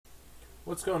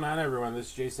What's going on, everyone? This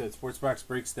is Jason at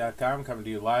SportsBoxBreaks.com coming to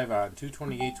you live on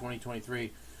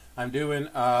 2/28/2023. I'm doing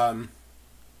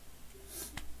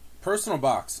personal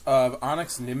box of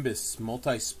Onyx Nimbus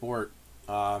Multisport.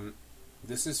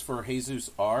 This is for Jesus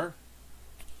R.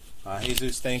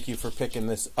 Jesus, thank you for picking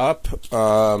this up.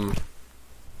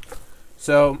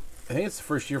 So I think it's the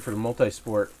first year for the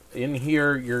Multisport. In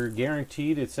here, you're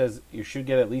guaranteed. It says you should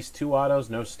get at least 2 autos,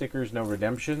 no stickers, no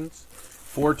redemptions.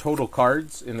 4 total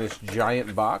cards in this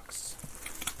giant box,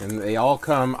 and they all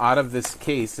come out of this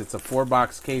case. It's a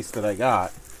 4-box case that I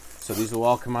got, so these will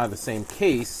all come out of the same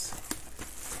case.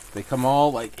 They come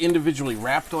all like individually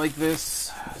wrapped like this.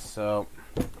 So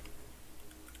let's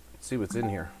see what's in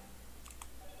here.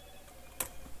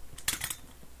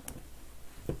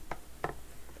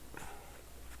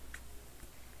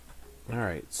 All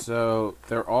right, so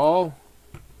they're all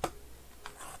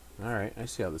right. I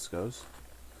see how this goes.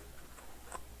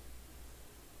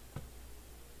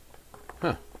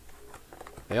 Huh.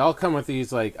 They all come with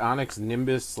these like Onyx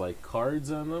Nimbus like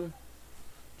cards on them,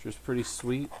 which is pretty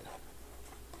sweet.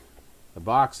 The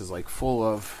box is like full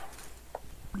of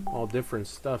all different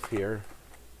stuff here.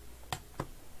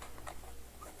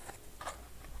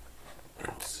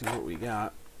 Let's see what we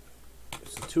got.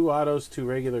 So 2 autos, 2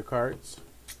 regular cards.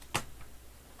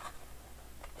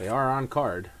 They are on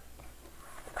card.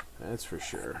 That's for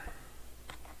sure.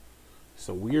 It's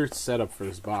a weird setup for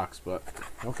this box, but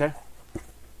okay.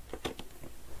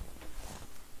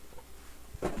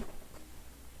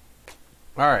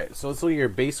 Alright, so let's look at your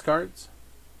base cards.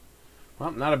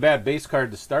 Well, not a bad base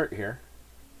card to start here.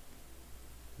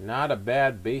 Not a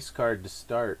bad base card to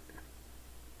start.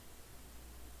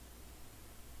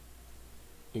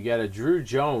 You got a Drew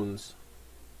Jones.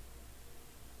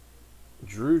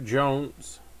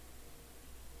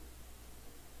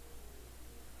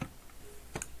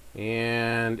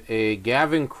 And a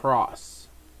Gavin Cross.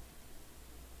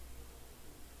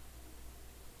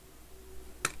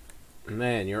 And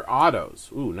then your autos.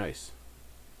 Ooh, nice.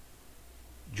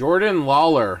 Jordan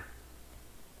Lawler.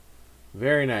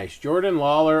 Very nice. Jordan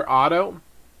Lawler auto.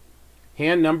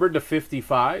 Hand numbered to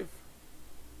 55.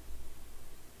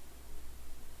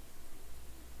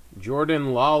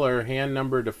 Jordan Lawler hand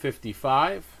numbered to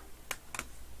 55.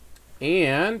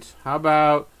 And how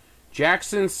about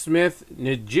Jackson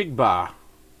Smith-Njigba?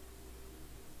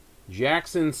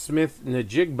 Jackson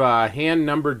Smith-Njigba hand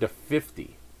numbered to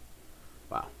 50.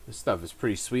 Wow, this stuff is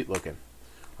pretty sweet looking.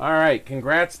 All right,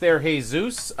 congrats there,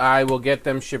 Jesus. I will get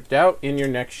them shipped out in your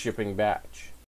next shipping batch.